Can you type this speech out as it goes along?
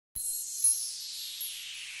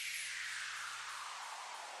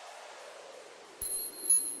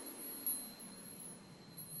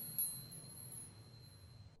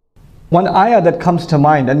One ayah that comes to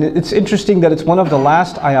mind, and it's interesting that it's one of the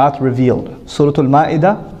last ayat revealed. Surah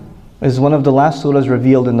Al-Ma'idah is one of the last surahs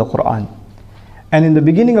revealed in the Quran. And in the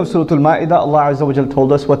beginning of Surah Al-Ma'idah, Allah Azza wa Jalla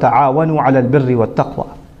told us, وَتَعَاوَنُوا عَلَى الْبِرِّ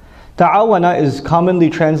وَالتَّقْوَى. Ta'awana is commonly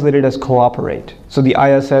translated as cooperate. So the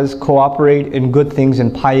ayah says, cooperate in good things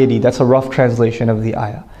and piety. That's a rough translation of the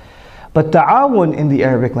ayah. But ta'awun in the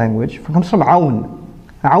Arabic language comes from aun.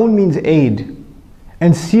 Aun means aid,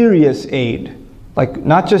 and serious aid. Like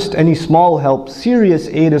not just any small help, serious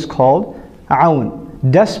aid is called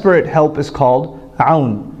aun. Desperate help is called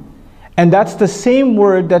aun. And that's the same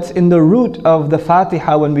word that's in the root of the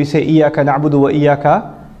Fatiha when we say إِيَّاكَ نَعْبُدُ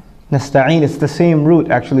وَإِيَّاكَ Nasta'een. It's the same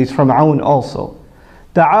root, actually. It's from aun also.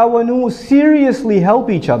 Ta'awanu, seriously help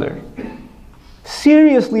each other.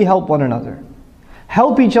 Seriously help one another.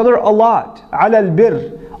 Help each other a lot. عَلَى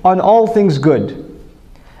الْبِرِّ, on all things good.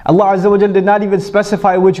 Allah Azza wa Jalla did not even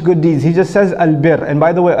specify which good deeds. He just says al-bir. And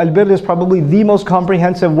by the way, al-bir is probably the most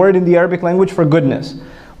comprehensive word in the Arabic language for goodness.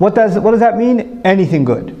 What does that mean? Anything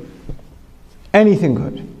good. Anything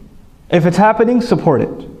good. If it's happening, support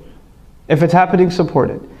it. If it's happening, support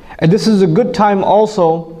it. And this is a good time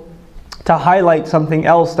also to highlight something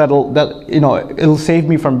else it'll save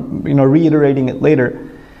me from reiterating it later.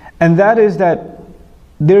 And that is that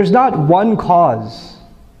there's not one cause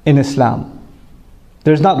in Islam.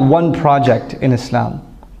 There's not one project in Islam.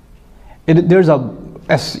 There's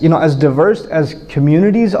as diverse as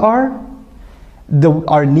communities are,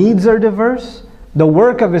 our needs are diverse, the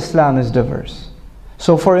work of Islam is diverse.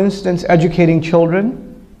 So for instance, educating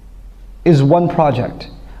children is one project.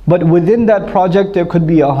 But within that project, there could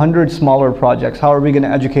be 100 smaller projects. How are we going to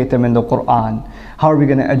educate them in the Quran? How are we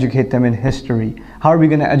going to educate them in history? How are we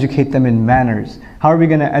going to educate them in manners? How are we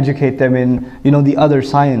going to educate them in the other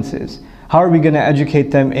sciences? How are we going to educate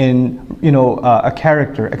them in a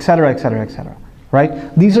character, etc., etc., etc.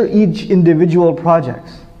 Right? These are each individual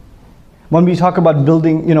projects. When we talk about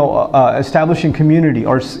building, establishing community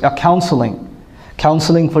or counseling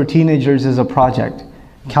for teenagers is a project.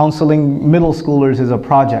 Counseling middle schoolers is a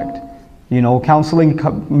project. Counseling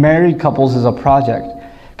married couples is a project.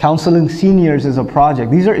 Counseling seniors is a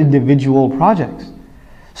project. These are individual projects.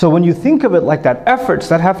 So when you think of it like that, efforts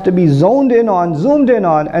that have to be zoomed in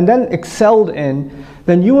on, and then excelled in,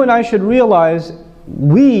 then you and I should realize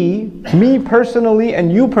me personally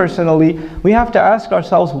and you personally, we have to ask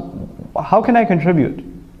ourselves, how can I contribute?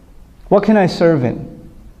 What can I serve in?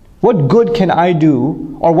 What good can I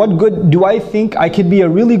do? Or what good do I think I could be a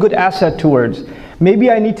really good asset towards? Maybe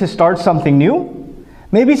I need to start something new.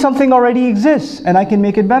 Maybe something already exists and I can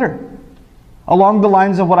make it better. Along the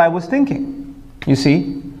lines of what I was thinking. You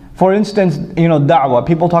see? For instance, da'wah.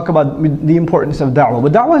 People talk about the importance of da'wah.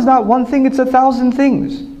 But da'wah is not one thing, it's 1,000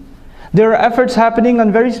 things. There are efforts happening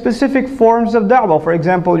on very specific forms of da'wah. For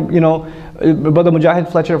example, Brother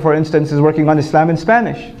Mujahid Fletcher, for instance, is working on Islam in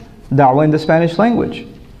Spanish. Da'wah in the Spanish language.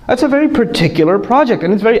 That's a very particular project,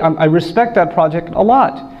 and I respect that project a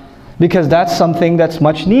lot because that's something that's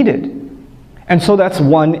much needed. And so that's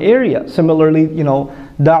one area. Similarly,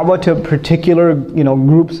 da'wah to particular,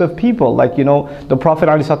 groups of people. Like, the Prophet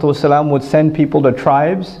ﷺ would send people to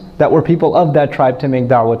tribes that were people of that tribe to make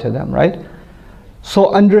da'wah to them, right?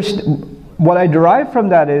 So what I derive from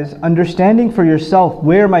that is understanding for yourself,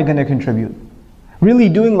 where am I going to contribute? Really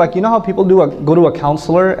doing how people go to a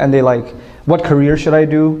counselor and they what career should I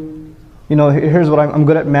do? Here's what I'm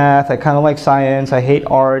good at math, I kind of like science, I hate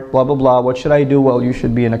art, blah, blah, blah. What should I do? Well, you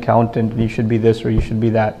should be an accountant, you should be this or you should be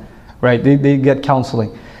that, right? They get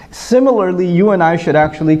counseling. Similarly, you and I should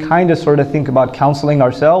actually sort of think about counseling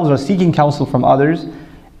ourselves or seeking counsel from others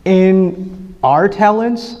in our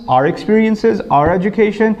talents, our experiences, our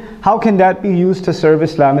education. How can that be used to serve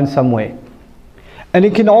Islam in some way? And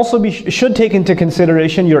it can also should take into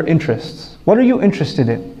consideration your interests. What are you interested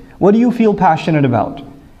in? What do you feel passionate about?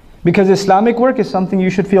 Because Islamic work is something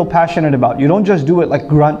you should feel passionate about. You don't just do it like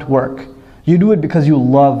grunt work. You do it because you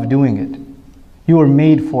love doing it. You were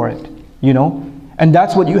made for it, And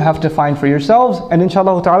that's what you have to find for yourselves. And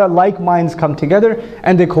inshallah ta'ala, like minds come together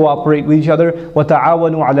and they cooperate with each other.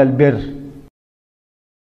 وَتَعَاوَنُوا عَلَى الْبِرِّ